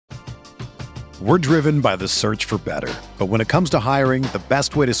We're driven by the search for better. But when it comes to hiring, the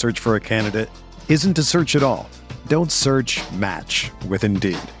best way to search for a candidate isn't to search at all. Don't search, match with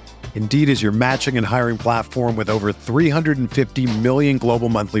Indeed. Indeed is your matching and hiring platform with over 350 million global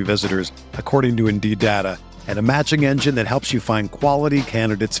monthly visitors, according to Indeed data, and a matching engine that helps you find quality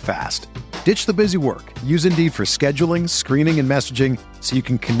candidates fast. Ditch the busy work. Use Indeed for scheduling, screening, and messaging so you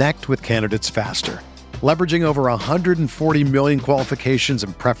can connect with candidates faster. Leveraging over 140 million qualifications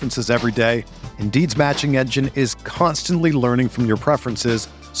and preferences every day, Indeed's matching engine is constantly learning from your preferences,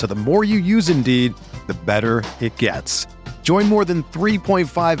 so the more you use Indeed, the better it gets. Join more than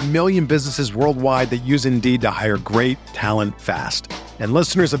 3.5 million businesses worldwide that use Indeed to hire great talent fast. And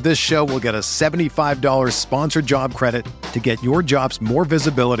listeners of this show will get a $75 sponsored job credit to get your jobs more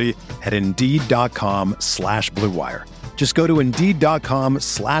visibility at Indeed.com/Blue Wire. Just go to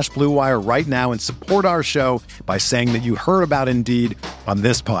Indeed.com/Blue Wire right now and support our show by saying that you heard about Indeed on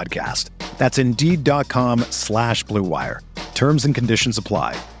this podcast. That's Indeed.com/Blue Wire. Terms and conditions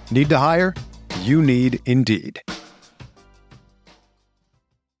apply. Need to hire? You need Indeed.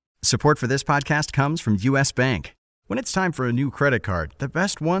 Support for this podcast comes from U.S. Bank. When it's time for a new credit card, the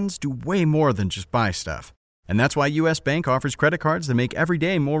best ones do way more than just buy stuff. And that's why U.S. Bank offers credit cards that make every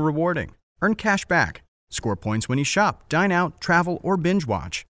day more rewarding. Earn cash back, score points when you shop, dine out, travel, or binge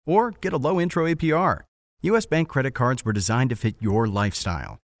watch, or get a low intro APR. U.S. Bank credit cards were designed to fit your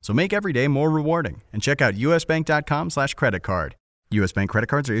lifestyle. So make every day more rewarding and check out usbank.com/credit card. U.S. Bank credit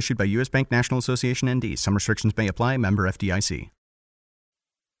cards are issued by U.S. Bank National Association ND. Some restrictions may apply. Member FDIC.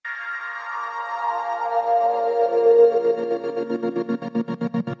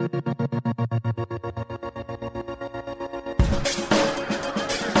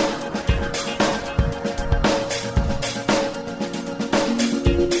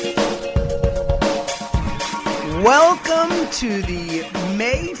 Welcome to the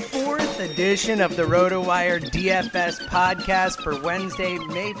May 4th edition of the RotoWire DFS podcast for Wednesday,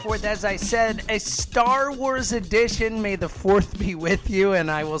 May 4th. As I said, a Star Wars edition. May the 4th be with you, and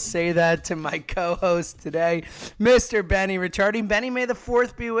I will say that to my co-host today, Mr. Benny Ricciardi. Benny, may the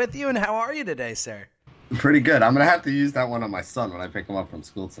 4th be with you, and how are you today, sir? Pretty good. I'm going to have to use that one on my son when I pick him up from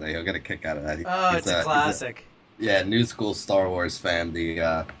school today. He'll get a kick out of that. It's a classic. New school Star Wars fan.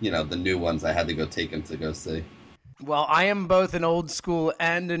 The new ones I had to go take him to go see. Well, I am both an old school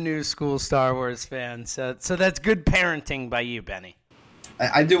and a new school Star Wars fan, so that's good parenting by you, Benny.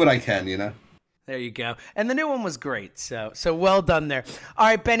 I do what I can, you know. There you go. And the new one was great, so well done there. All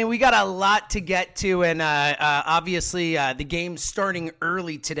right, Benny, we got a lot to get to, and obviously the game's starting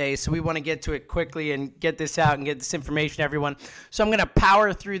early today, so we want to get to it quickly and get this out and get this information to everyone. So I'm going to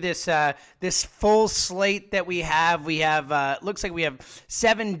power through this this full slate that we have. We have looks like we have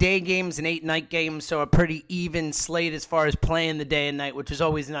 7 day games and 8 night games, so a pretty even slate as far as playing the day and night, which is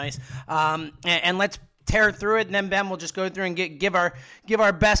always nice. And let's tear through it, and then Ben will just go through and give our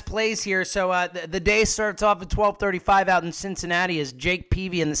best plays here. So the day starts off at 12:35 out in Cincinnati as Jake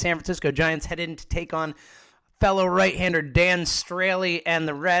Peavy and the San Francisco Giants head in to take on fellow right-hander Dan Straley and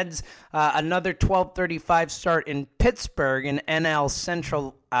the Reds. Another 12:35 start in Pittsburgh, an NL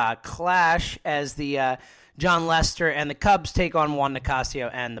Central clash as the John Lester and the Cubs take on Juan Nicasio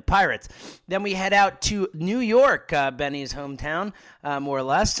and the Pirates. Then we head out to New York, Benny's hometown, more or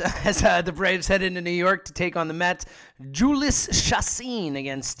less, as the Braves head into New York to take on the Mets. Julius Chassin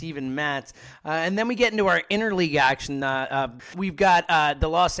against Steven Matz. And then we get into our interleague action. We've got the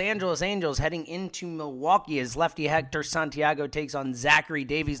Los Angeles Angels heading into Milwaukee as lefty Hector Santiago takes on Zachary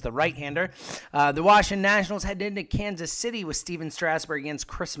Davies, the right-hander. The Washington Nationals head into Kansas City with Steven Strasburg against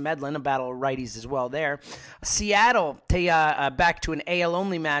Chris Medlin, a battle of righties as well there. Seattle back to an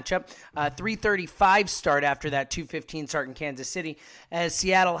AL-only matchup. 3:35 start after that 2:15 start in Kansas City as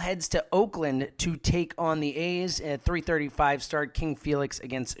Seattle heads to Oakland to take on the A's. At 3:35 start, King Felix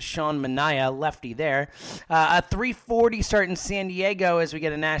against Sean Manaea, lefty there. A 3:40 start in San Diego as we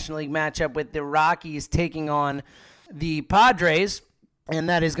get a National League matchup with the Rockies taking on the Padres. And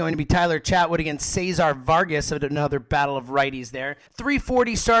that is going to be Tyler Chatwood against Cesar Vargas, another battle of righties there.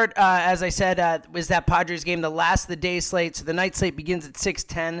 3:40 start, as I said, was that Padres game, the last of the day slate. So the night slate begins at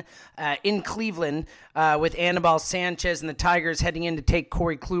 6:10 in Cleveland with Anibal Sanchez and the Tigers heading in to take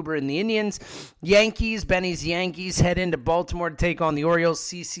Corey Kluber and the Indians. Benny's Yankees head into Baltimore to take on the Orioles.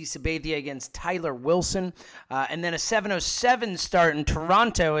 CC Sabathia against Tyler Wilson. And then a 7:07 start in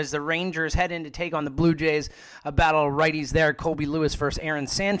Toronto as the Rangers head in to take on the Blue Jays. A battle of righties there. Colby Lewis versus Aaron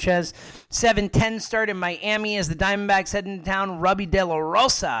Sanchez. 7:10 start in Miami as the Diamondbacks head into town. Robbie De La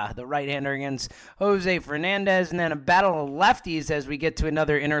Rosa, the right-hander, against Jose Fernandez. And then a battle of lefties as we get to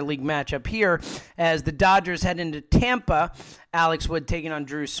another interleague matchup here as the Dodgers head into Tampa Alex Wood taking on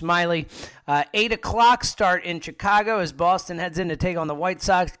Drew Smiley. 8 o'clock start in Chicago as Boston heads in to take on the White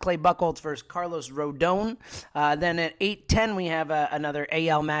Sox. Clay Buchholz versus Carlos Rodon. Then at 8:10 we have another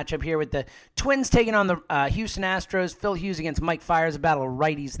AL matchup here with the Twins taking on the Houston Astros. Phil Hughes against Mike Fiers, a battle of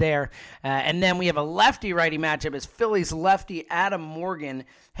righties there. And then we have a lefty-righty matchup as Phillies lefty Adam Morgan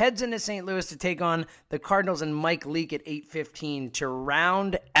heads into St. Louis to take on the Cardinals and Mike Leake at 8:15 to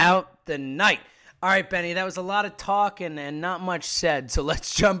round out the night. All right, Benny, that was a lot of talk and not much said, so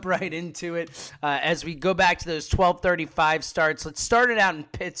let's jump right into it as we go back to those 12:35 starts. Let's start it out in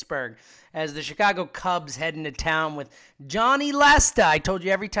Pittsburgh as the Chicago Cubs head into town with Johnny Lesta. I told you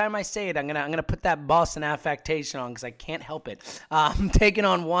every time I say it, I'm gonna put that Boston affectation on because I can't help it. Taking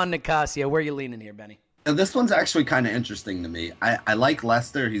on Juan Nicasio. Where are you leaning here, Benny? This one's actually kind of interesting to me. I like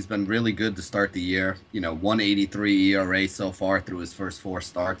Lester. He's been really good to start the year. 1.83 ERA so far through his first 4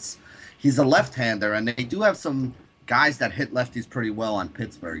 starts. He's a left-hander, and they do have some guys that hit lefties pretty well on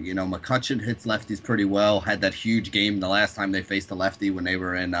Pittsburgh. McCutchen hits lefties pretty well, had that huge game the last time they faced a lefty when they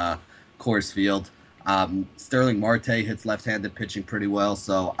were in Coors Field. Sterling Marte hits left-handed pitching pretty well,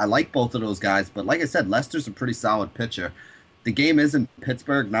 so I like both of those guys. But like I said, Lester's a pretty solid pitcher. The game is in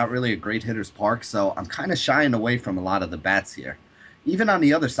Pittsburgh, not really a great hitter's park, so I'm kind of shying away from a lot of the bats here. Even on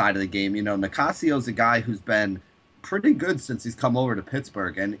the other side of the game, Nicasio's a guy who's been pretty good since he's come over to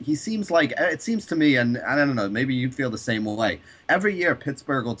Pittsburgh, and he seems like, it seems to me, and I don't know, maybe you feel the same way. Every year,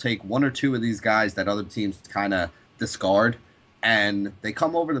 Pittsburgh will take 1 or 2 of these guys that other teams kind of discard, and they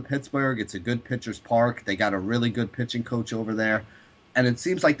come over to Pittsburgh. It's a good pitcher's park. They got a really good pitching coach over there, and it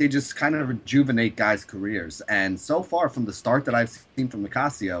seems like they just kind of rejuvenate guys' careers. And so far, from the start that I've seen from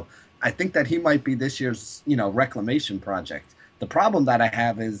Nicasio, I think that he might be this year's, reclamation project. The problem that I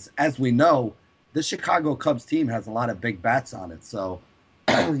have is, as we know, the Chicago Cubs team has a lot of big bats on it. So,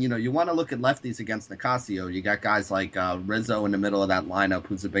 you want to look at lefties against Nicasio. You got guys like Rizzo in the middle of that lineup,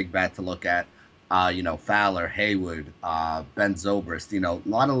 who's a big bat to look at. Fowler, Haywood, Ben Zobrist. A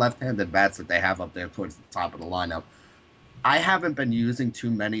lot of left-handed bats that they have up there towards the top of the lineup. I haven't been using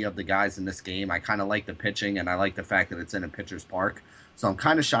too many of the guys in this game. I kind of like the pitching, and I like the fact that it's in a pitcher's park. So I'm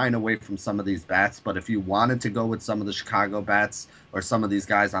kind of shying away from some of these bats. But if you wanted to go with some of the Chicago bats or some of these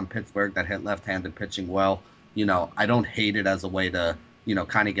guys on Pittsburgh that hit left-handed pitching well, I don't hate it as a way to,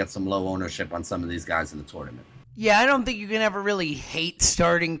 kind of get some low ownership on some of these guys in the tournament. Yeah, I don't think you can ever really hate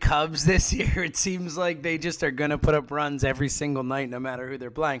starting Cubs this year. It seems like they just are going to put up runs every single night, no matter who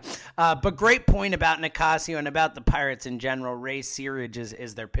they're playing. But great point about Nicasio and about the Pirates in general. Ray Searage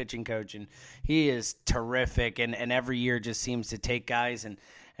is their pitching coach, and he is terrific, and every year just seems to take guys and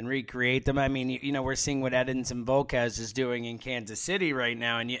recreate them. I mean, we're seeing what Edinson Volquez is doing in Kansas City right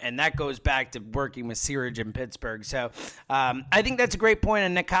now, and that goes back to working with Searage in Pittsburgh. So I think that's a great point.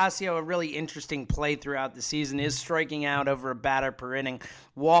 And Nicasio, a really interesting play throughout the season, is striking out over a batter per inning,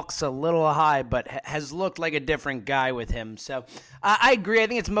 walks a little high, but has looked like a different guy with him. So I agree. I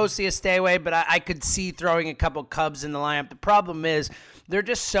think it's mostly a stay away, but I could see throwing a couple Cubs in the lineup. The problem is they're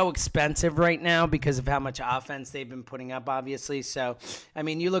just so expensive right now because of how much offense they've been putting up, obviously. So, I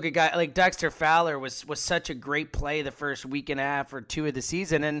mean, you look at a guy like Dexter Fowler was such a great play the first week and a half or 2 of the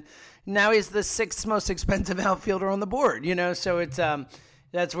season, and now he's the 6th most expensive outfielder on the board, So it's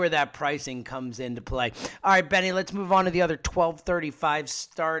that's where that pricing comes into play. All right, Benny, let's move on to the other 12:35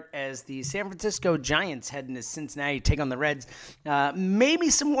 start as the San Francisco Giants head into Cincinnati to take on the Reds. Maybe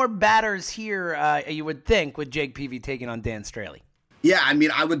some more batters here, you would think, with Jake Peavy taking on Dan Straley. Yeah, I mean,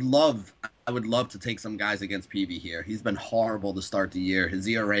 I would love to take some guys against Peavy here. He's been horrible to start the year. His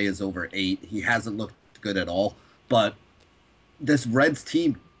ERA is over 8. He hasn't looked good at all. But this Reds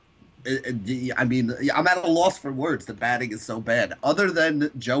team, I mean, I'm at a loss for words. The batting is so bad. Other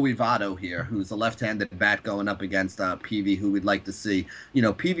than Joey Votto here, who's a left-handed bat going up against Peavy, who we'd like to see.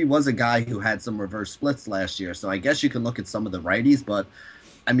 Peavy was a guy who had some reverse splits last year, so I guess you can look at some of the righties. But,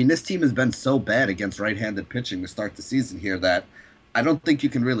 I mean, this team has been so bad against right-handed pitching to start the season here that I don't think you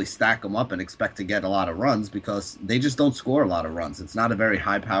can really stack them up and expect to get a lot of runs because they just don't score a lot of runs. It's not a very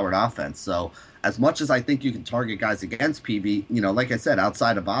high-powered offense. So as much as I think you can target guys against PV, like I said,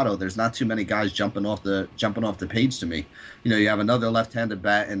 outside of Otto, there's not too many guys jumping off the page to me. You have another left-handed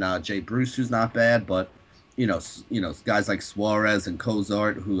bat in Jay Bruce, who's not bad, but guys like Suarez and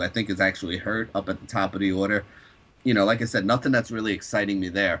Cozart, who I think is actually hurt up at the top of the order. Like I said, nothing that's really exciting me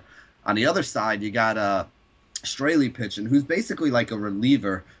there. On the other side, you got Straley pitching, who's basically like a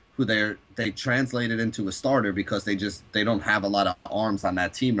reliever who they translated into a starter because they don't have a lot of arms on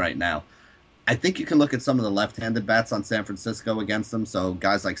that team right now. I think you can look at some of the left-handed bats on San Francisco against them. So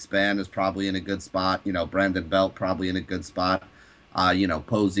guys like Span is probably in a good spot. Brandon Belt probably in a good spot.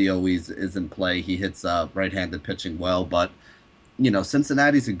 Posey always is in play. He hits right-handed pitching well, but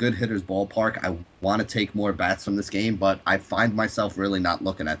Cincinnati's a good hitter's ballpark. I want to take more bats from this game, but I find myself really not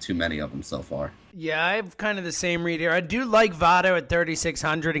looking at too many of them so far. Yeah, I have kind of the same read here. I do like Votto at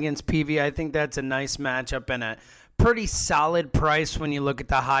 3,600 against PV. I think that's a nice matchup and a pretty solid price when you look at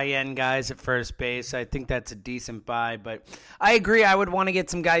the high-end guys at first base. I think that's a decent buy, but I agree. I would want to get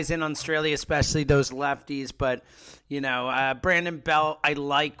some guys in on Australia, especially those lefties, but, Brandon Belt I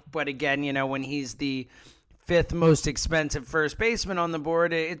like, but again, when he's the fifth most expensive first baseman on the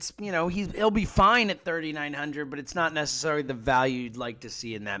board, it's, he'll be fine at 3,900, but it's not necessarily the value you'd like to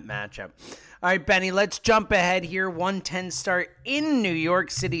see in that matchup. All right, Benny, let's jump ahead here. 1:10 start in New York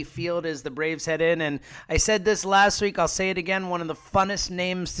City Field as the Braves head in. And I said this last week, I'll say it again, one of the funnest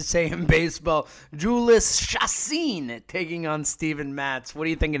names to say in baseball, Julius Chassin taking on Steven Matz. What are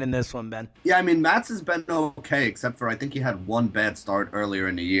you thinking in this one, Ben? Yeah, I mean, Matz has been okay, except for I think he had one bad start earlier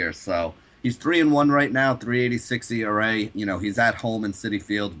in the year. So he's 3-1 right now, 3.86 ERA. He's at home in Citi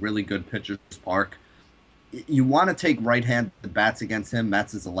Field, really good pitcher's park. You want to take right-handed bats against him.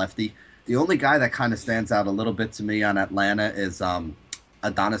 Matz is a lefty. The only guy that kind of stands out a little bit to me on Atlanta is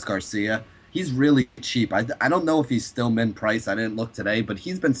Adonis Garcia. He's really cheap. I don't know if he's still min price. I didn't look today, but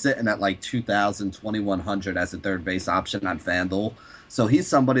he's been sitting at like 2,000, 2,100 as a third base option on FanDuel. So he's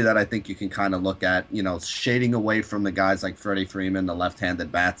somebody that I think you can kind of look at, shading away from the guys like Freddie Freeman, the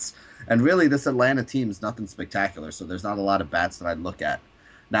left-handed bats. And really, this Atlanta team is nothing spectacular, so there's not a lot of bats that I'd look at.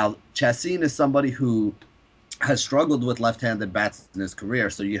 Now, Chassin is somebody who has struggled with left-handed bats in his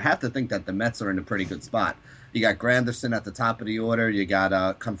career, so you have to think that the Mets are in a pretty good spot. You got Granderson at the top of the order. You got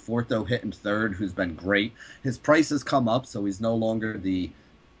Conforto hitting third, who's been great. His price has come up, so he's no longer the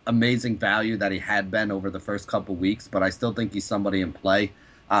amazing value that he had been over the first couple weeks, but I still think he's somebody in play.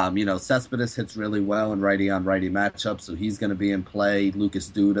 Cespedes hits really well in righty-on-righty matchups, so he's going to be in play. Lucas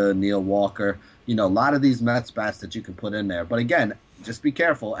Duda, Neil Walker, a lot of these Mets bats that you can put in there. But again, just be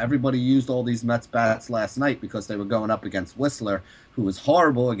careful. Everybody used all these Mets bats last night because they were going up against Whistler, who was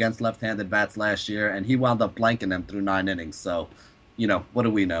horrible against left-handed bats last year, and he wound up blanking them through 9 innings. So, what do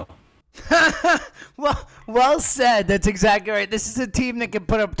we know? Well said. That's exactly right. This is a team that can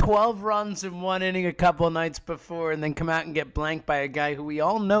put up 12 runs in 1 inning a couple of nights before and then come out and get blanked by a guy who we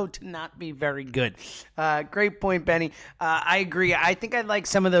all know to not be very good. Great point, Benny. I agree. I think I'd like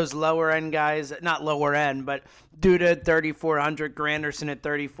some of those lower end guys, not lower end, but Duda at 3,400, Granderson at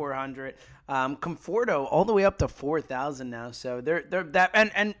 3,400. Conforto all the way up to 4,000 now, so they're that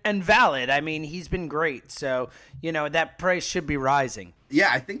and valid. I mean, he's been great, so that price should be rising. Yeah,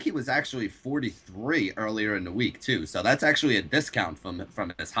 I think he was actually 43 earlier in the week too, so that's actually a discount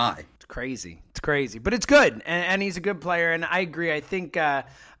from his high. It's crazy, but it's good, and he's a good player, and I agree. I think I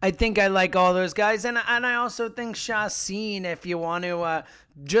like all those guys, and I also think Chassin, if you want to,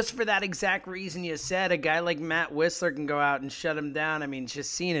 just for that exact reason you said, a guy like Matt Whistler can go out and shut him down. I mean,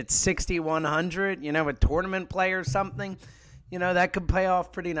 Chassin at 6,100, a tournament play or something, that could pay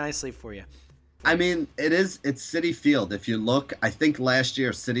off pretty nicely for you. I mean, it's Citi Field. If you look, I think last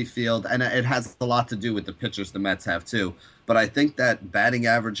year Citi Field, and it has a lot to do with the pitchers the Mets have too, but I think that batting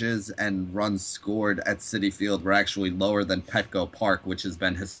averages and runs scored at Citi Field were actually lower than Petco Park, which has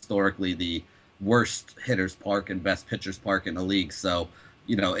been historically the worst hitters park and best pitchers park in the league. So,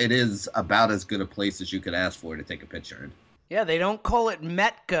 it is about as good a place as you could ask for to take a picture in. Yeah, they don't call it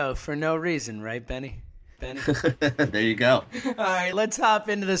Metco for no reason, right, Benny? There you go. All right, let's hop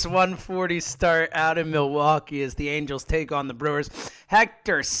into this 1:40 start out in Milwaukee as the Angels take on the Brewers.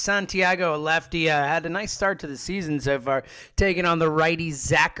 Hector Santiago, a lefty, had a nice start to the season so far, taking on the righty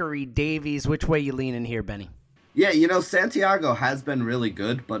Zachary Davies. Which way you leaning here, Benny? Yeah, Santiago has been really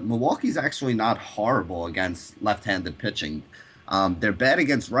good, but Milwaukee's actually not horrible against left-handed pitching. They're bad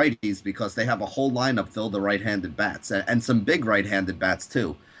against righties because they have a whole lineup filled with right-handed bats, and some big right-handed bats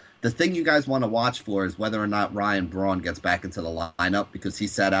too. The thing you guys want to watch for is whether or not Ryan Braun gets back into the lineup because he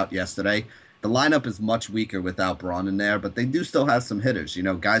sat out yesterday. The lineup is much weaker without Braun in there, but they do still have some hitters.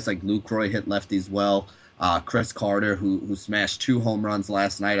 Guys like Lucroy hit lefties well. Chris Carter, who smashed 2 home runs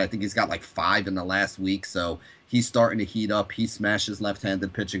last night. I think he's got like 5 in the last week, so he's starting to heat up. He smashes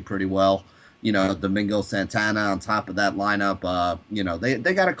left-handed pitching pretty well. Domingo Santana on top of that lineup.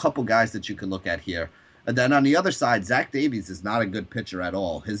 They got a couple guys that you can look at here. And then on the other side, Zach Davies is not a good pitcher at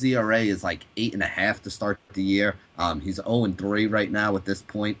all. His ERA is like 8.5 to start the year. He's 0-3 right now at this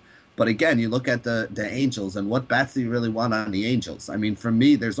point. But again, you look at the Angels, and what bats do you really want on the Angels? I mean, for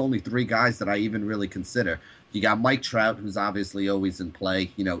me, there's only 3 guys that I even really consider. You got Mike Trout, who's obviously always in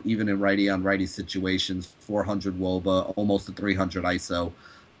play, even in righty-on-righty situations, 400 WOBA, almost a 300 ISO.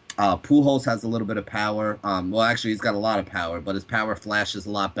 Pujols has a little bit of power. Well, actually, he's got a lot of power, but his power flashes a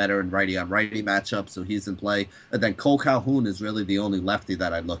lot better in righty-on-righty matchups, so he's in play. And then Cole Calhoun is really the only lefty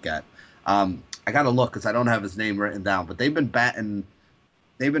that I look at. I got to look because I don't have his name written down, but they've been batting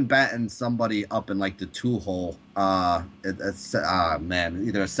somebody up in like the two hole. Man,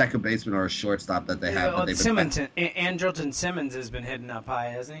 either a second baseman or a shortstop that they have. But Simmons, Andrelton Simmons has been hitting up high,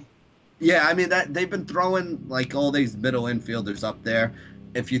 hasn't he? Yeah, I mean that they've been throwing like all these middle infielders up there.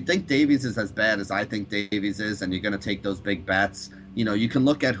 If you think Davies is as bad as I think Davies is, and you're going to take those big bats, you can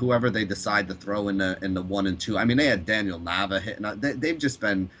look at whoever they decide to throw in the 1 and 2. I mean, they had Daniel Nava hitting. They've just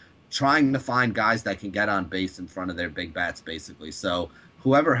been trying to find guys that can get on base in front of their big bats, basically. So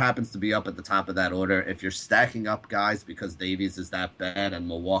whoever happens to be up at the top of that order, if you're stacking up guys because Davies is that bad and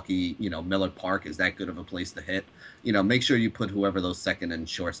Milwaukee, Miller Park is that good of a place to hit, make sure you put whoever those second and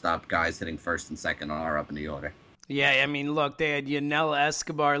shortstop guys hitting first and second are up in the order. Yeah, I mean, look, they had Yanel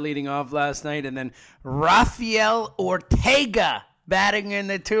Escobar leading off last night, and then Rafael Ortega batting in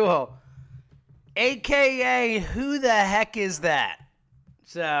the 2-hole. AKA, who the heck is that?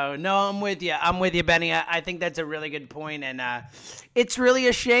 So, no, I'm with you. Benny. I think that's a really good point, and it's really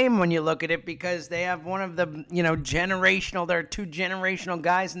a shame when you look at it because they have one of the, there are two generational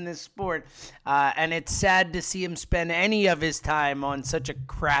guys in this sport, and it's sad to see him spend any of his time on such a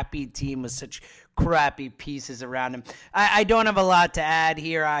crappy team with such crappy pieces around him. I don't have a lot to add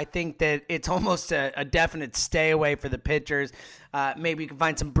here. I think that it's almost a definite stay away for the pitchers. Maybe you can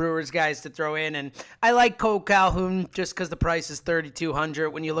find some Brewers guys to throw in. And I like Cole Calhoun just because the price is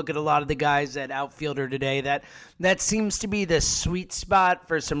 $3,200. When you look at a lot of the guys at outfielder today, that seems to be the sweet spot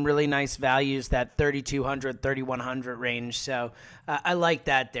for some really nice values, that $3,200, $3,100 range. So I like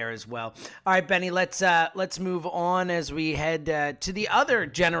that there as well. All right, Benny, let's move on as we head to the other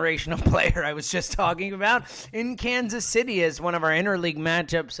generational player I was just talking about in Kansas City as one of our interleague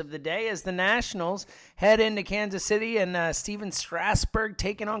matchups of the day as the Nationals head into Kansas City and Steven Strasburg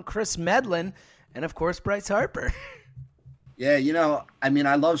taking on Chris Medlin and, of course, Bryce Harper. Yeah,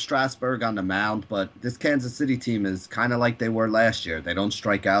 I love Strasburg on the mound, but this Kansas City team is kind of like they were last year. They don't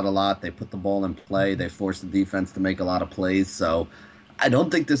strike out a lot. They put the ball in play. They force the defense to make a lot of plays. So I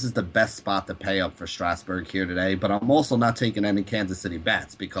don't think this is the best spot to pay up for Strasburg here today, but I'm also not taking any Kansas City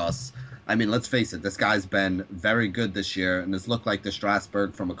bets because, let's face it, this guy's been very good this year, and this looked like the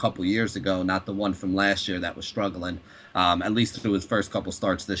Strasburg from a couple years ago, not the one from last year that was struggling, at least through his first couple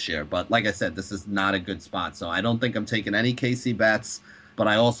starts this year. But like I said, this is not a good spot, so I don't think I'm taking any KC bets, but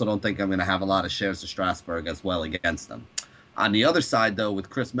I also don't think I'm going to have a lot of shares of Strasburg as well against them. On the other side, though, with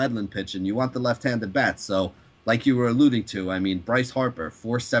Chris Medlin pitching, you want the left-handed bats, so like you were alluding to, Bryce Harper,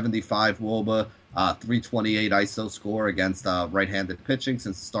 475 WOBA, 328 ISO score against right-handed pitching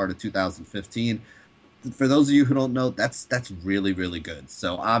since the start of 2015. For those of you who don't know, that's really, really good.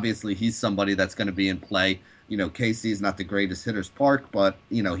 So obviously he's somebody that's going to be in play. KC is not the greatest hitter's park, but,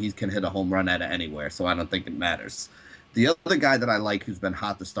 he can hit a home run at it anywhere, so I don't think it matters. The other guy that I like who's been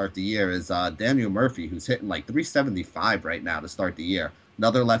hot to start the year is Daniel Murphy, who's hitting like 375 right now to start the year.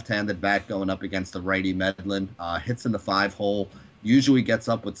 Another left-handed bat going up against the righty Medlin. Hits in the 5-hole. Usually gets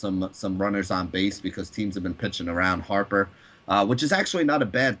up with some runners on base because teams have been pitching around Harper, which is actually not a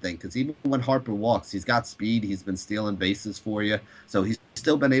bad thing because even when Harper walks, he's got speed. He's been stealing bases for you. So he's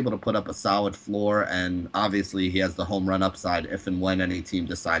still been able to put up a solid floor, and obviously he has the home run upside if and when any team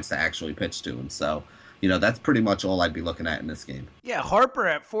decides to actually pitch to him. So that's pretty much all I'd be looking at in this game. Yeah, Harper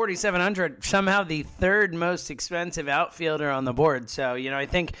at $4,700, somehow the third most expensive outfielder on the board. So, I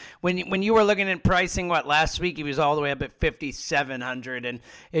think when you were looking at pricing, last week, he was all the way up at $5,700. And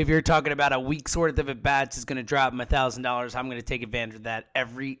if you're talking about a week's worth of at-bats is going to drop him $1,000, I'm going to take advantage of that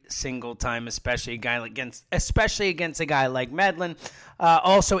every single time, especially against a guy like Medlin.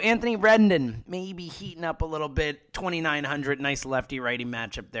 Also, Anthony Rendon maybe heating up a little bit, $2,900, nice lefty-righty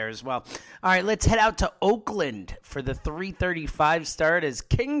matchup there as well. All right, let's head out to Oakland for the 3:35 start as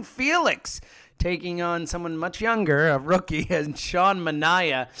King Felix taking on someone much younger, a rookie, and Sean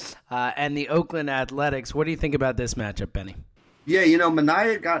Manaea and the Oakland Athletics. What do you think about this matchup, Benny? Yeah,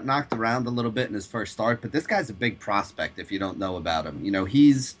 Manaea got knocked around a little bit in his first start, but this guy's a big prospect if you don't know about him.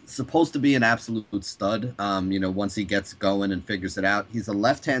 He's supposed to be an absolute stud, once he gets going and figures it out. He's a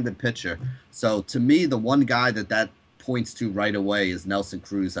left-handed pitcher. So to me, the one guy that points to right away is Nelson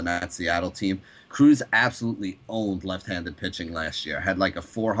Cruz on that Seattle team. Cruz absolutely owned left-handed pitching last year. Had like a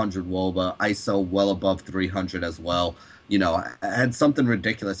 400 WOBA, ISO well above 300 as well. Had something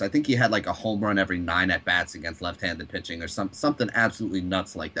ridiculous. I think he had like a home run every 9 at-bats against left-handed pitching or something absolutely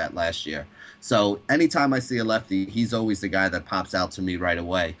nuts like that last year. So anytime I see a lefty, he's always the guy that pops out to me right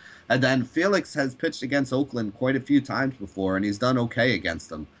away. And then Felix has pitched against Oakland quite a few times before, and he's done okay against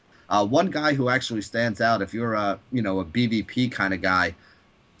them. One guy who actually stands out, if you're a BVP kind of guy,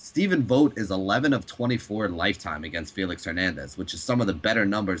 Stephen Vogt is 11 of 24 lifetime against Felix Hernandez, which is some of the better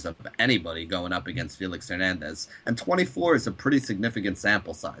numbers of anybody going up against Felix Hernandez. And 24 is a pretty significant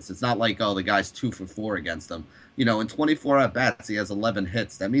sample size. It's not like, oh, the guy's 2 for 4 against him. In 24 at-bats, he has 11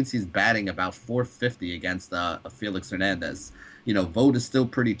 hits. That means he's batting about 450 against Felix Hernandez. Vogt is still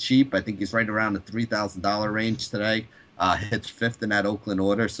pretty cheap. I think he's right around the $3,000 range today. Hits fifth in that Oakland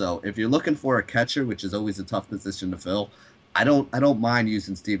order. So if you're looking for a catcher, which is always a tough position to fill, I don't mind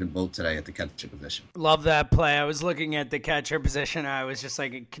using Stephen Vogt today at the catcher position. Love that play. I was looking at the catcher position. I was just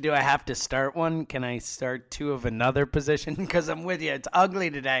like, do I have to start one? Can I start two of another position? Because I'm with you. It's ugly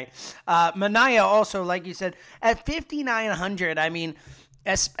today. Manaea also, like you said, at 5,900, I mean,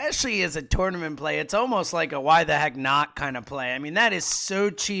 especially as a tournament play, it's almost like a why the heck not kind of play. I mean, that is so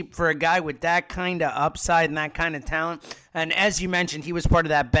cheap for a guy with that kind of upside and that kind of talent. And as you mentioned, he was part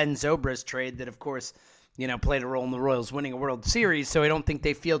of that Ben Zobrist trade that, of course, played a role in the Royals winning a World Series, so I don't think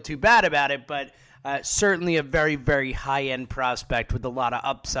they feel too bad about it, but certainly a very, very high-end prospect with a lot of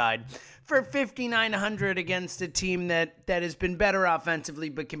upside for 5,900 against a team that has been better offensively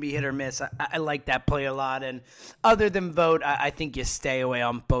but can be hit or miss. I like that play a lot, and other than Vogt, I think you stay away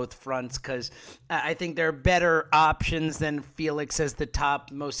on both fronts because I think there are better options than Felix as the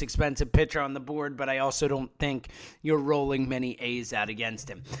top, most expensive pitcher on the board, but I also don't think you're rolling many A's out against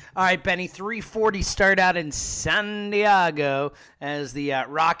him. All right, Benny, 3:40 start out in San Diego as the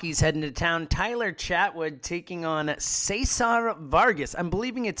Rockies head into town. Tyler Chatwood taking on Cesar Vargas. I'm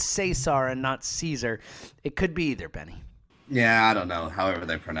believing it's Cesar and not Caesar. It could be either, Benny. Yeah, I don't know. However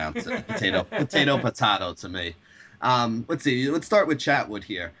they pronounce it. Potato to me. Let's see. Let's start with Chatwood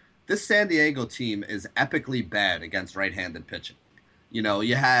here. This San Diego team is epically bad against right-handed pitching.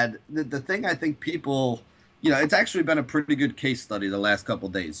 You had the thing I think people, it's actually been a pretty good case study the last couple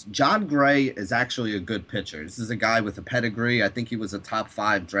of days. John Gray is actually a good pitcher. This is a guy with a pedigree. I think he was a top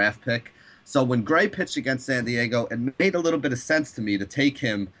 5 draft pick. So when Gray pitched against San Diego, it made a little bit of sense to me to take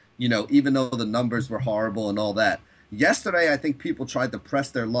him, even though the numbers were horrible and all that. Yesterday, I think people tried to press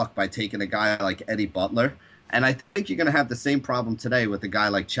their luck by taking a guy like Eddie Butler. And I think you're going to have the same problem today with a guy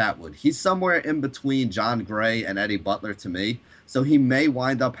like Chatwood. He's somewhere in between John Gray and Eddie Butler to me. So he may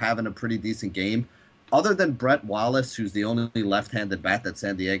wind up having a pretty decent game. Other than Brett Wallace, who's the only left-handed bat that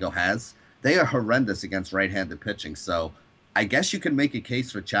San Diego has, they are horrendous against right-handed pitching. So I guess you can make a case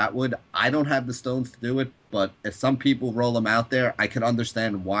for Chatwood. I don't have the stones to do it, but if some people roll him out there, I can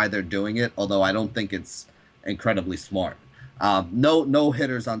understand why they're doing it, although I don't think it's incredibly smart. No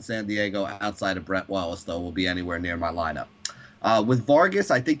hitters on San Diego outside of Brett Wallace, though, will be anywhere near my lineup. With Vargas,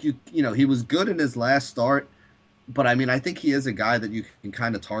 I think he was good in his last start, but I think he is a guy that you can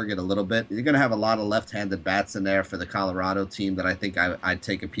kind of target a little bit. You're going to have a lot of left-handed bats in there for the Colorado team that I think I'd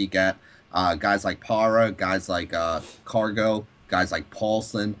take a peek at. Guys like Parra, guys like Cargo, guys like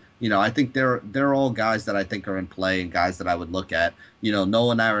Paulson. I think they're all guys that I think are in play and guys that I would look at.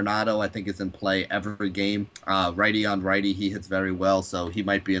 Nolan Arenado, I think, is in play every game. Righty on righty, he hits very well, so he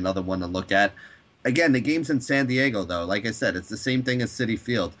might be another one to look at. Again, the game's in San Diego, though. Like I said, it's the same thing as Citi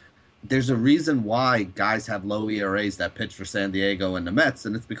Field. There's a reason why guys have low ERAs that pitch for San Diego and the Mets,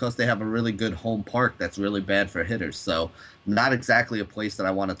 and it's because they have a really good home park that's really bad for hitters. So not exactly a place that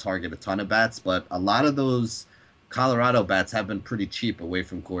I want to target a ton of bats, but a lot of those Colorado bats have been pretty cheap away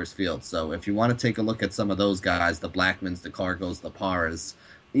from Coors Field. So if you want to take a look at some of those guys, the Blackmans, the Cargos, the Parras,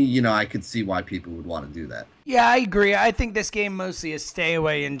 I could see why people would want to do that. Yeah, I agree. I think this game mostly is stay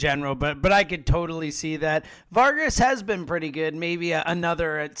away in general, but I could totally see that. Vargas has been pretty good. Maybe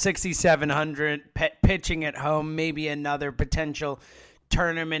another at 6,700 pitching at home, maybe another potential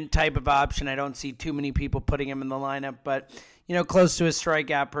tournament type of option. I don't see too many people putting him in the lineup, but close to a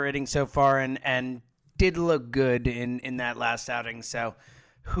strikeout per inning so far and did look good in that last outing. So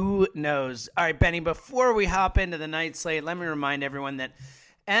who knows? All right, Benny, before we hop into the night slate, let me remind everyone that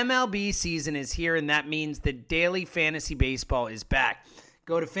MLB season is here, and that means the daily fantasy baseball is back.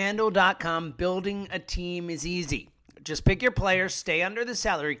 Go to FanDuel.com. Building a team is easy. Just pick your players, stay under the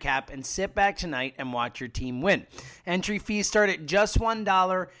salary cap, and sit back tonight and watch your team win. Entry fees start at just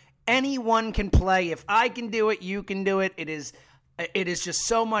 $1. Anyone can play. If I can do it, you can do it. It is just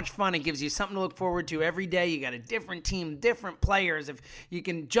so much fun. It gives you something to look forward to every day. You got a different team, different players. If you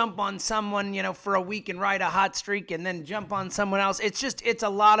can jump on someone, for a week and ride a hot streak and then jump on someone else, it's a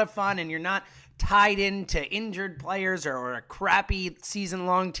lot of fun, and you're not tied into injured players or a crappy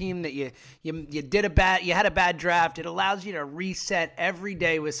season-long team that you had a bad draft. It allows you to reset every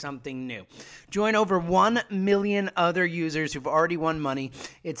day with something new. Join over 1 million other users who've already won money.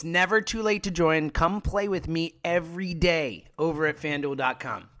 It's never too late to join. Come play with me every day over at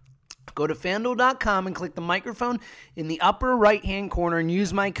FanDuel.com. Go to FanDuel.com and click the microphone in the upper right-hand corner and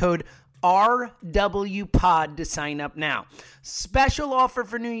use my code RWPOD to sign up now. Special offer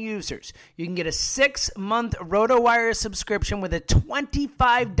for new users. You can get a 6-month RotoWire subscription with a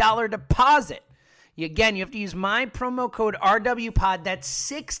 $25 deposit. Again, you have to use my promo code RWPOD.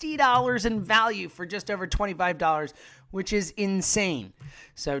 That's $60 in value for just over $25, which is insane.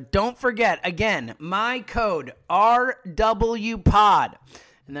 So don't forget, again, my code RWPOD.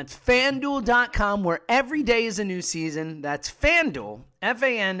 And that's FanDuel.com, where every day is a new season. That's FanDuel,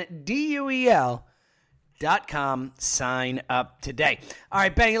 FanDuel.com. Sign up today. All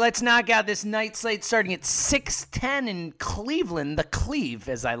right, Benny, let's knock out this night slate starting at 6:10 in Cleveland, the Cleve,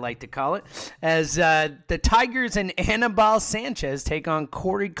 as I like to call it, as the Tigers and Anibal Sanchez take on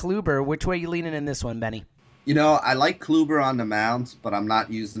Corey Kluber. Which way are you leaning in this one, Benny? You know, I like Kluber on the mound, but I'm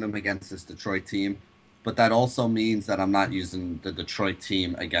not using him against this Detroit team. But that also means that I'm not using the Detroit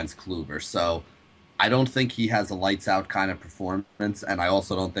team against Kluber. So I don't think he has a lights-out kind of performance, and I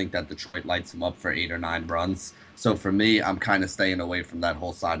also don't think that Detroit lights him up for 8 or 9 runs. So for me, I'm kind of staying away from that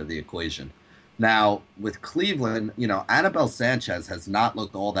whole side of the equation. Now, with Cleveland, you know, Anibal Sanchez has not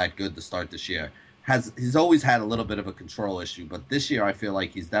looked all that good to start this year. He's always had a little bit of a control issue, but this year I feel like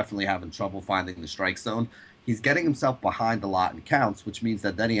he's definitely having trouble finding the strike zone. He's getting himself behind a lot in counts, which means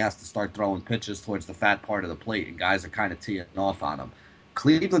that then he has to start throwing pitches towards the fat part of the plate, and guys are kind of teeing off on him.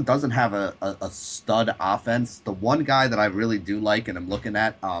 Cleveland doesn't have a stud offense. The one guy that I really do like and I'm looking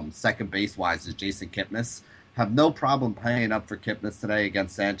at second base-wise is Jason Kipnis. Have no problem paying up for Kipnis today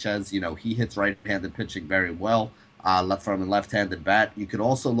against Sanchez. You know, he hits right-handed pitching very well from a left-handed bat. You could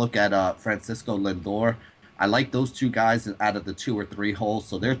also look at Francisco Lindor. I like those two guys out of the 2 or 3 holes,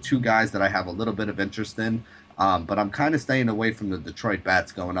 so they're two guys that I have a little bit of interest in. But I'm kind of staying away from the Detroit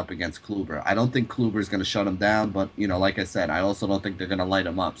bats going up against Kluber. I don't think Kluber is going to shut him down, but, you know, like I said, I also don't think they're going to light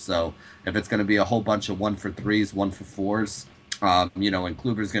him up. So if it's going to be a whole bunch of 1 for 3s, 1 for 4s, you know, and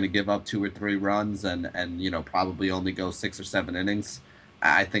Kluber's going to give up 2 or 3 runs and, you know, probably only go 6 or 7 innings,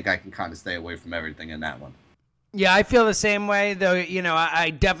 I think I can kind of stay away from everything in that one. Yeah, I feel the same way, though. You know,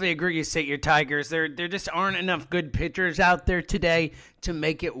 I definitely agree you say your Tigers. There just aren't enough good pitchers out there today to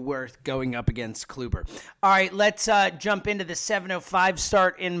make it worth going up against Kluber. All right, let's jump into the 7:05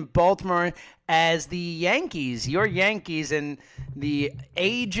 start in Baltimore as the Yankees, your Yankees, and the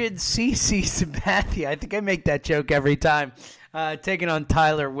aged CC Sabathia. I think I make that joke every time. Taking on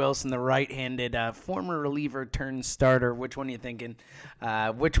Tyler Wilson, the right-handed former reliever turned starter. Which one are you thinking?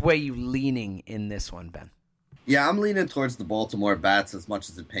 Which way you leaning in this one, Ben? Yeah, I'm leaning towards the Baltimore bats as much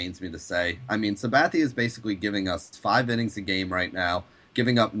as it pains me to say. I mean, Sabathia is basically giving us 5 innings a game right now,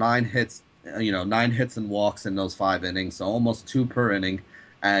 giving up 9 hits, 9 hits and walks in those 5 innings, so almost 2 per inning,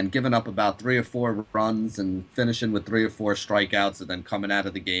 and giving up about 3 or 4 runs and finishing with 3 or 4 strikeouts and then coming out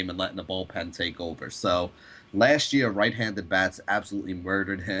of the game and letting the bullpen take over. So last year, right-handed bats absolutely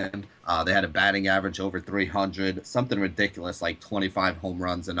murdered him. They had a batting average over 300, something ridiculous like 25 home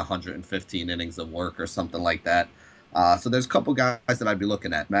runs and 115 innings of work or something like that. So there's a couple guys that I'd be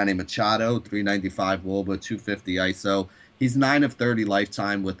looking at. Manny Machado, 395 WOBA, 250 ISO. He's 9 of 30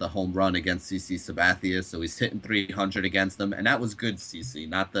 lifetime with a home run against CC Sabathia, so he's hitting 300 against them, and that was good CC,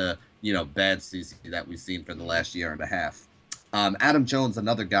 not the bad CC that we've seen for the last year and a half. Adam Jones,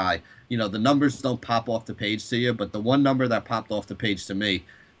 another guy. You know, the numbers don't pop off the page to you, but the one number that popped off the page to me,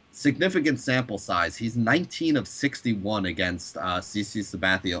 significant sample size. He's 19 of 61 against CC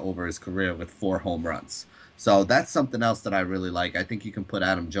Sabathia over his career with 4 home runs. So that's something else that I really like. I think you can put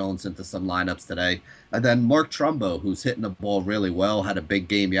Adam Jones into some lineups today. And then Mark Trumbo, who's hitting the ball really well, had a big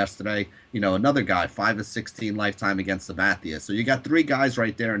game yesterday. You know, another guy, 5 of 16 lifetime against Sabathia. So you got 3 guys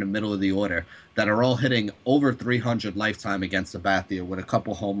right there in the middle of the order that are all hitting over 300 lifetime against Sabathia with a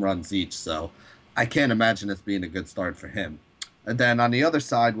couple home runs each. So I can't imagine this being a good start for him. And then on the other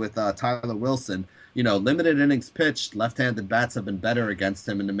side with Tyler Wilson, you know, limited innings pitched, left-handed bats have been better against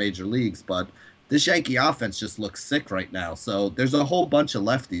him in the major leagues, but this Yankee offense just looks sick right now. So there's a whole bunch of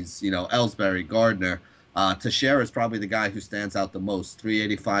lefties, you know, Ellsbury, Gardner. Teixeira is probably the guy who stands out the most.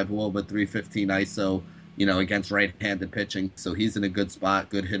 385 WOBA, 315 ISO, you know, against right-handed pitching. So he's in a good spot,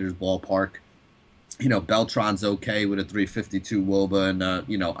 good hitter's ballpark. You know, Beltran's okay with a 352 WOBA and,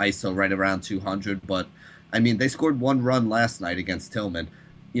 you know, ISO right around 200. But, I mean, they scored 1 run last night against Tillman.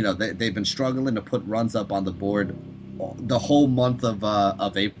 You know, they've been struggling to put runs up on the board the whole month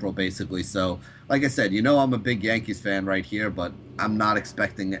of April, basically. So, like I said, you know, I'm a big Yankees fan right here, but I'm not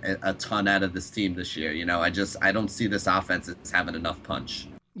expecting a ton out of this team this year. You know, I don't see this offense as having enough punch.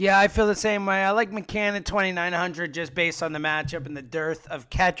 Yeah, I feel the same way. I like McCann at 2,900 just based on the matchup and the dearth of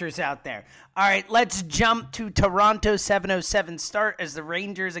catchers out there. All right, let's jump to Toronto 7:07 start as the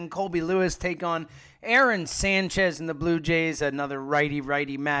Rangers and Colby Lewis take on Aaron Sanchez and the Blue Jays. Another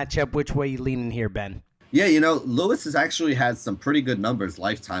righty-righty matchup. Which way you leaning here, Ben? Yeah, Lewis has actually had some pretty good numbers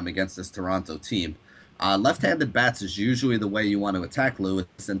lifetime against this Toronto team. Left-handed bats is usually the way you want to attack Lewis,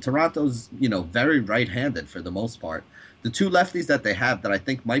 and Toronto's, very right-handed for the most part. The two lefties that they have that I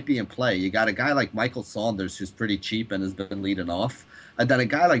think might be in play, you got a guy like Michael Saunders, who's pretty cheap and has been leading off, and then a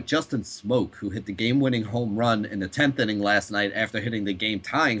guy like Justin Smoke, who hit the game-winning home run in the 10th inning last night after hitting the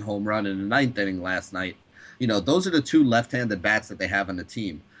game-tying home run in the 9th inning last night. Those are the two left-handed bats that they have on the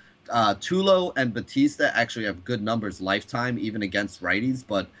team. Tulo and Batista actually have good numbers lifetime, even against righties,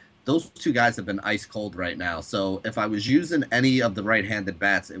 but those two guys have been ice cold right now. So if I was using any of the right-handed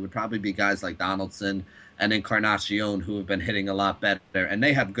bats, it would probably be guys like Donaldson and Encarnacion, who have been hitting a lot better, and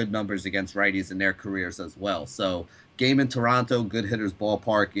they have good numbers against righties in their careers as well. So game in Toronto, good hitters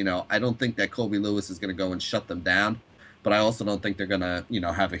ballpark. I don't think that Colby Lewis is going to go and shut them down, but I also don't think they're going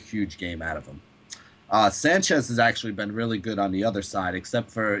to, have a huge game out of them. Sanchez has actually been really good on the other side, except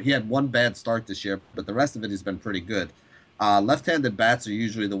for he had one bad start this year, but the rest of it has been pretty good. Left-handed bats are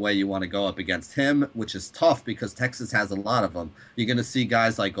usually the way you want to go up against him, which is tough because Texas has a lot of them. You're going to see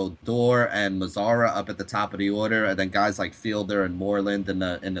guys like Odor and Mazzara up at the top of the order, and then guys like Fielder and Moreland in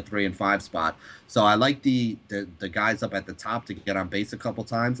the 3 and 5 spot. So I like the guys up at the top to get on base a couple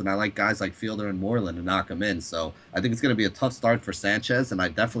times, and I like guys like Fielder and Moreland to knock them in. So I think it's going to be a tough start for Sanchez, and I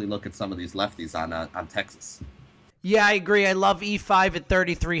definitely look at some of these lefties on Texas. Yeah, I agree. I love E5 at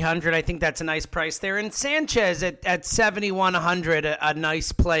 3,300. I think that's a nice price there. And Sanchez at 7,100, a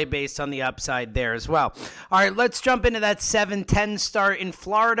nice play based on the upside there as well. All right, let's jump into that 7:10 start in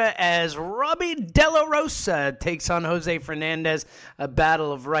Florida as Robbie De La Rosa takes on Jose Fernandez, a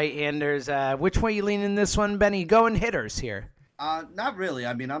battle of right-handers. Which way you lean in this one, Benny? Going hitters here. Not really.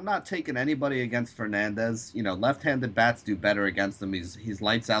 I mean, I'm not taking anybody against Fernandez. Left-handed bats do better against him. He's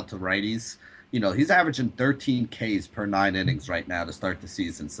lights out to righties. He's averaging 13 Ks per 9 innings right now to start the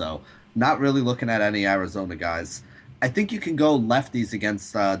season, so not really looking at any Arizona guys. I think you can go lefties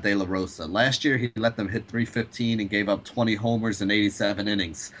against De La Rosa. Last year, he let them hit 315 and gave up 20 homers in 87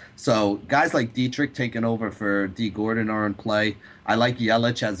 innings. So guys like Dietrich taking over for D. Gordon are in play. I like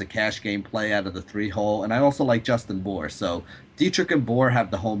Yelich as a cash game play out of the 3-hole, and I also like Justin Bour. So Dietrich and Bour have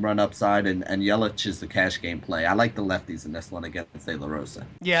the home run upside, and Yelich is the cash game play. I like the lefties in this one against De La Rosa.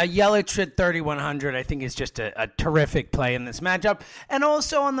 Yeah, Yelich at 3,100 I think is just a terrific play in this matchup. And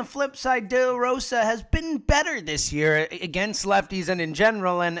also on the flip side, De La Rosa has been better this year against lefties and in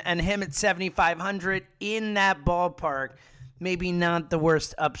general, and him at 7,500 in that ballpark. Maybe not the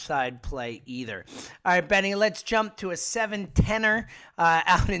worst upside play either. All right, Benny, let's jump to a 7-10er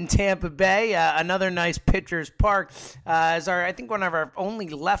out in Tampa Bay. Another nice pitcher's park. As I think one of our only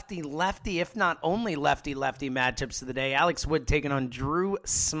lefty, if not only lefty matchups of the day. Alex Wood taking on Drew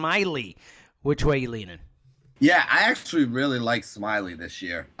Smyly. Which way you leaning? Yeah, I actually really like Smyly this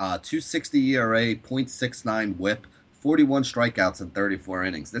year. 2.60 ERA, 0.69 WHIP. 41 strikeouts in 34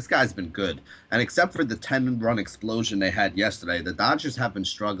 innings. This guy's been good. And except for the 10-run explosion they had yesterday, the Dodgers have been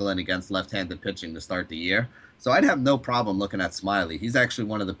struggling against left-handed pitching to start the year. So I'd have no problem looking at Smyly. He's actually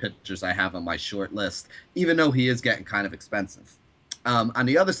one of the pitchers I have on my short list, even though he is getting kind of expensive. On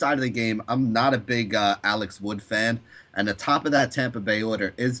the other side of the game, I'm not a big Alex Wood fan, and the top of that Tampa Bay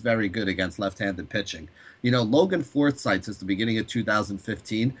order is very good against left-handed pitching. Logan Forsythe, since the beginning of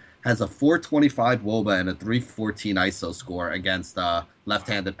 2015, has a 425 WOBA and a 314 ISO score against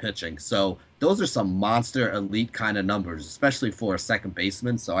left-handed pitching. So those are some monster elite kind of numbers, especially for a second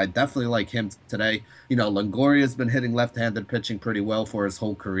baseman. So I definitely like him today. Longoria's been hitting left-handed pitching pretty well for his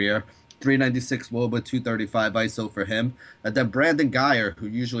whole career. 396 WOBA, 235 ISO for him. And then Brandon Guyer, who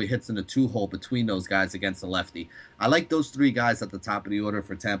usually hits in a 2-hole between those guys against a lefty. I like those three guys at the top of the order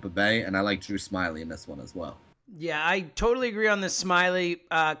for Tampa Bay, and I like Drew Smyly in this one as well. Yeah, I totally agree on the Smyly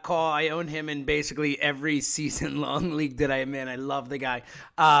call. I own him in basically every season-long league that I am in. I love the guy.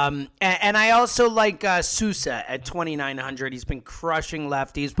 And I also like Sousa at 2,900. He's been crushing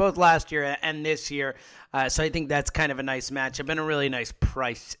lefties both last year and this year. So I think that's kind of a nice matchup and a really nice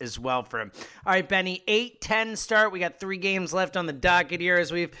price as well for him. All right, Benny, 8-10 start. We got 3 games left on the docket here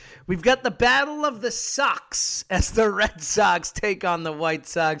as we've got the Battle of the Sox as the Red Sox take on the White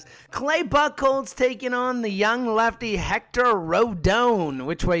Sox. Clay Buchholz taking on the young lefty Hector Rodon.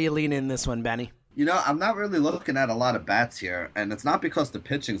 Which way you lean in this one, Benny? I'm not really looking at a lot of bats here, and it's not because the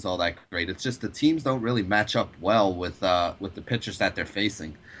pitching's all that great. It's just the teams don't really match up well with the pitchers that they're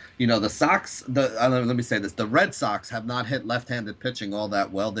facing. The Sox, let me say this: the Red Sox have not hit left-handed pitching all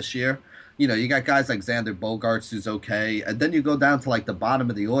that well this year. You got guys like Xander Bogaerts, who's okay, and then you go down to like the bottom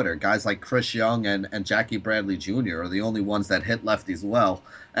of the order. Guys like Chris Young and Jackie Bradley Jr. are the only ones that hit lefties well,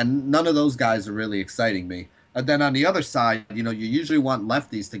 and none of those guys are really exciting me. And then on the other side, you usually want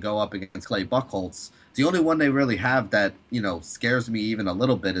lefties to go up against Clay Buchholz. The only one they really have that, scares me even a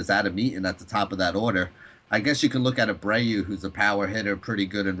little bit is Adam Eaton at the top of that order. I guess you can look at Abreu, who's a power hitter, pretty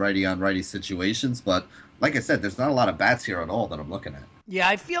good in righty-on-righty situations. But like I said, there's not a lot of bats here at all that I'm looking at. Yeah,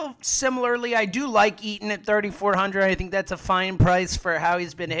 I feel similarly. I do like Eaton at 3,400. I think that's a fine price for how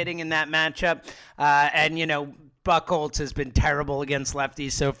he's been hitting in that matchup. Buchholz has been terrible against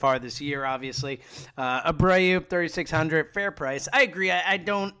lefties so far this year, obviously. Abreu, 3,600, fair price. I agree. I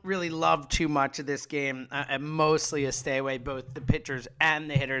don't really love too much of this game. I'm mostly a stay away, both the pitchers and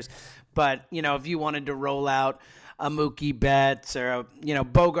the hitters. But, if you wanted to roll out a Mookie Betts or,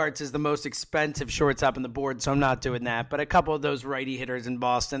 Bogarts is the most expensive shortstop on the board, so I'm not doing that. But a couple of those righty hitters in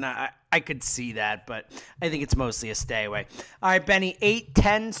Boston, I could see that, but I think it's mostly a stay away. All right, Benny,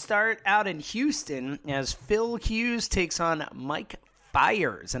 8-10 start out in Houston as Phil Hughes takes on Mike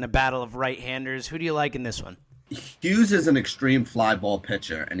Fiers in a battle of right-handers. Who do you like in this one? Hughes is an extreme fly ball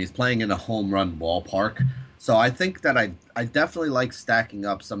pitcher, and he's playing in a home run ballpark. So I think that I definitely like stacking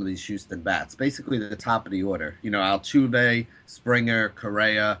up some of these Houston bats. Basically, the top of the order. Altuve, Springer,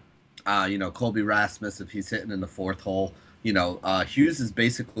 Correa, Colby Rasmus if he's hitting in the fourth hole. Hughes is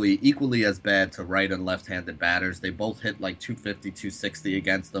basically equally as bad to right and left-handed batters. They both hit like 250, 260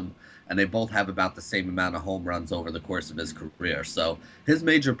 against them, and they both have about the same amount of home runs over the course of his career. So his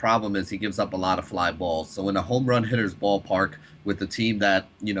major problem is he gives up a lot of fly balls. So in a home run hitter's ballpark with a team that,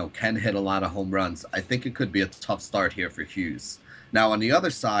 can hit a lot of home runs, I think it could be a tough start here for Hughes. Now, on the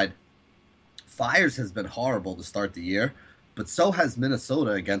other side, Fiers has been horrible to start the year, but so has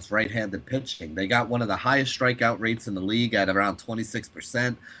Minnesota against right-handed pitching. They got one of the highest strikeout rates in the league at around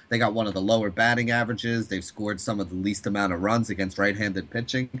 26%. They got one of the lower batting averages. They've scored some of the least amount of runs against right-handed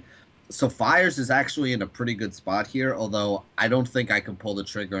pitching. So Fiers is actually in a pretty good spot here, although I don't think I can pull the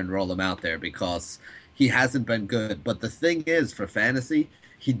trigger and roll him out there because he hasn't been good. But the thing is, for fantasy,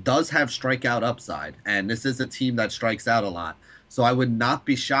 he does have strikeout upside, and this is a team that strikes out a lot. So I would not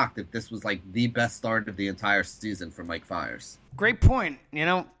be shocked if this was like the best start of the entire season for Mike Fiers. Great point.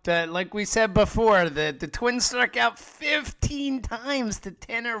 Like we said before, the Twins struck out 15 times to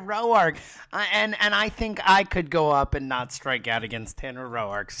Tanner Roark. And I think I could go up and not strike out against Tanner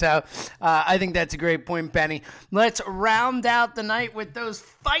Roark. So I think that's a great point, Benny. Let's round out the night with those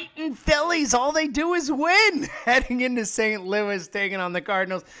fighting Phillies. All they do is win. Heading into St. Louis, taking on the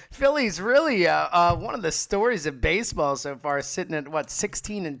Cardinals. Phillies really one of the stories of baseball so far, sitting at,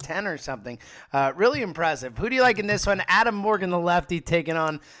 16-10 or something. Really impressive. Who do you like in this one? Adam Morgan, the lefty, taking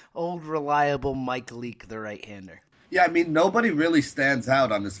on old reliable Mike Leake, the right-hander. Yeah, nobody really stands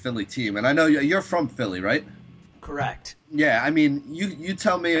out on this Philly team. And I know you're from Philly, right? Correct. Yeah, you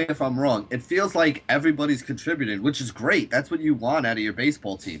tell me if I'm wrong. It feels like everybody's contributed, which is great. That's what you want out of your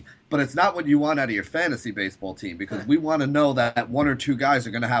baseball team. But it's not what you want out of your fantasy baseball team because we want to know that one or two guys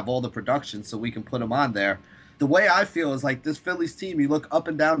are going to have all the production so we can put them on there. The way I feel is like this Phillies team, you look up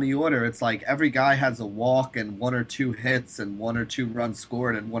and down the order, it's like every guy has a walk and one or two hits and one or two runs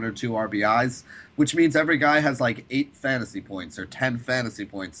scored and one or two RBIs, which means every guy has like 8 fantasy points or 10 fantasy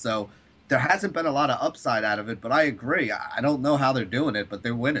points. So there hasn't been a lot of upside out of it, but I agree. I don't know how they're doing it, but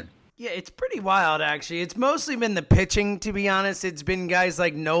they're winning. Yeah, it's pretty wild, actually. It's mostly been the pitching, to be honest. It's been guys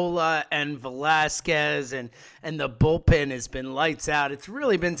like Nola and Velasquez, and the bullpen has been lights out. It's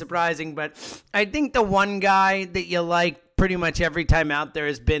really been surprising, but I think the one guy that you like pretty much every time out there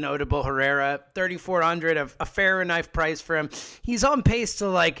has been Odubel Herrera. 3,400, a fair enough price for him. He's on pace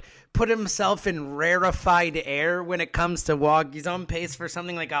to put himself in rarefied air when it comes to walk. He's on pace for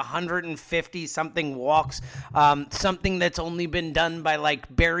something like 150 something walks, something that's only been done by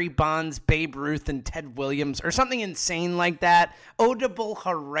Barry Bonds, Babe Ruth, and Ted Williams, or something insane like that. Odubel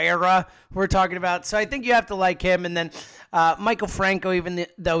Herrera we're talking about. So I think you have to like him. And then Michael Franco, even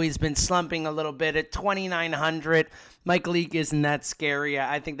though he's been slumping a little bit, at 2,900. Mike Leake isn't that scary.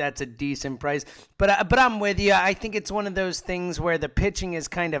 I think that's a decent price. But I'm with you. I think it's one of those things where the pitching is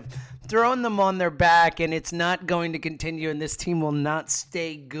kind of throwing them on their back, and it's not going to continue, and this team will not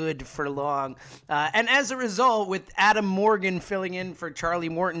stay good for long. And as a result, with Adam Morgan filling in for Charlie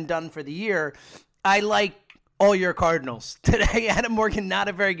Morton done for the year, I like all your Cardinals today. Adam Morgan, not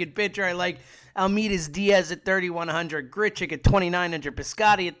a very good pitcher. I like Almeida's Diaz at 3,100, Grichuk at 2,900,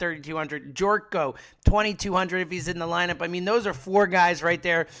 Piscotty at 3,200, Jorko 2,200 if he's in the lineup. I mean, those are four guys right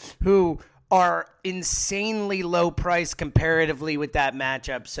there who are insanely low price comparatively with that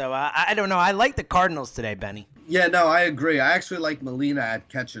matchup. So I don't know. I like the Cardinals today, Benny. Yeah, no, I agree. I actually like Molina at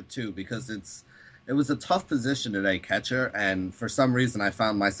catcher too because it was a tough position today, catcher, and for some reason I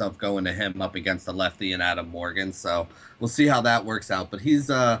found myself going to him up against the lefty and Adam Morgan. So we'll see how that works out. But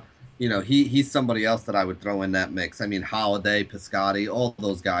he's he's somebody else that I would throw in that mix. I mean, Holiday, Piscotty, all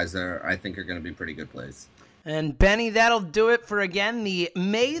those guys I think are going to be pretty good plays. And Benny, that'll do it for, again, the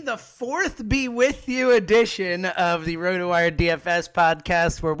May the 4th be with you edition of the RotoWire DFS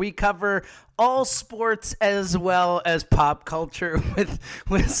podcast, where we cover all sports as well as pop culture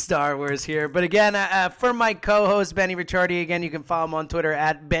with Star Wars here. But again, for my co-host, Benny Ricciardi, again, you can follow him on Twitter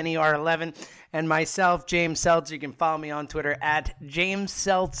at BennyR11. And myself, James Seltzer, you can follow me on Twitter at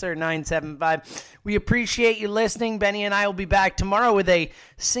JamesSeltzer975. We appreciate you listening. Benny and I will be back tomorrow with a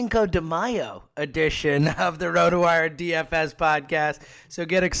Cinco de Mayo edition of the RotoWire DFS podcast. So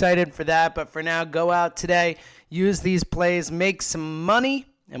get excited for that. But for now, go out today, use these plays, make some money,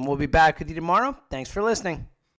 and we'll be back with you tomorrow. Thanks for listening.